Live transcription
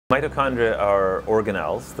Mitochondria are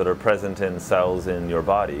organelles that are present in cells in your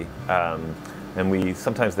body, and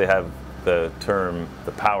sometimes they have the term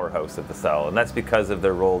the powerhouse of the cell, and that's because of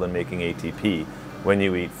their role in making ATP. When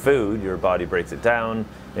you eat food, your body breaks it down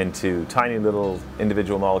into tiny little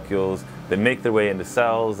individual molecules that make their way into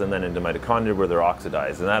cells and then into mitochondria where they're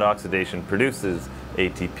oxidized, and that oxidation produces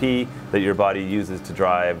ATP that your body uses to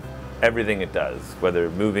drive everything it does, whether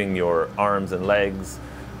moving your arms and legs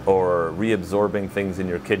or reabsorbing things in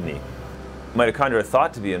your kidney. Mitochondria are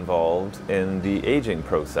thought to be involved in the aging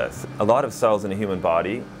process. A lot of cells in a human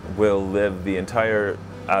body will live the entire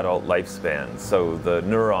adult lifespan. So the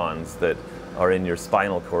neurons that are in your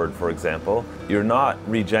spinal cord, for example, you're not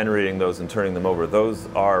regenerating those and turning them over. Those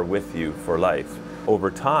are with you for life. Over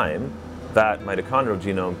time, that mitochondrial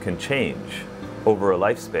genome can change. Over a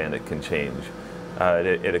lifespan, it can change.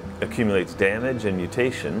 It accumulates damage and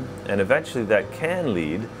mutation, and eventually that can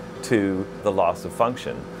lead to the loss of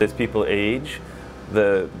function. As people age,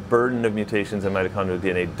 the burden of mutations in mitochondrial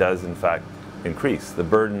DNA does in fact increase. The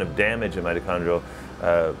burden of damage in mitochondrial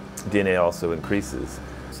DNA also increases.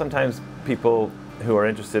 Sometimes people who are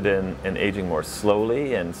interested in aging more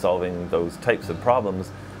slowly and solving those types of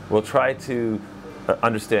problems will try to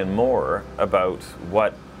understand more about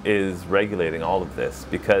what is regulating all of this,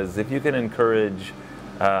 because if you can encourage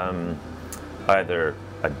either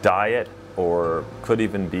a diet or could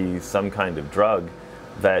even be some kind of drug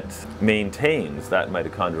that maintains that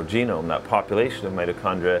mitochondrial genome, that population of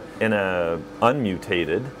mitochondria in an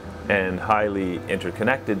unmutated and highly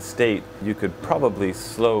interconnected state, you could probably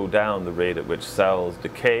slow down the rate at which cells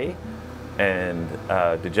decay and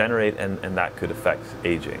degenerate, and that could affect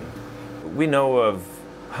aging. We know of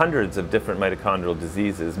hundreds of different mitochondrial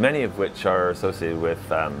diseases, many of which are associated with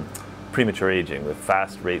premature aging, with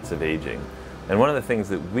fast rates of aging. And one of the things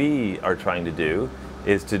that we are trying to do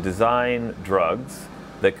is to design drugs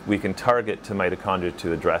that we can target to mitochondria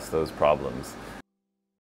to address those problems.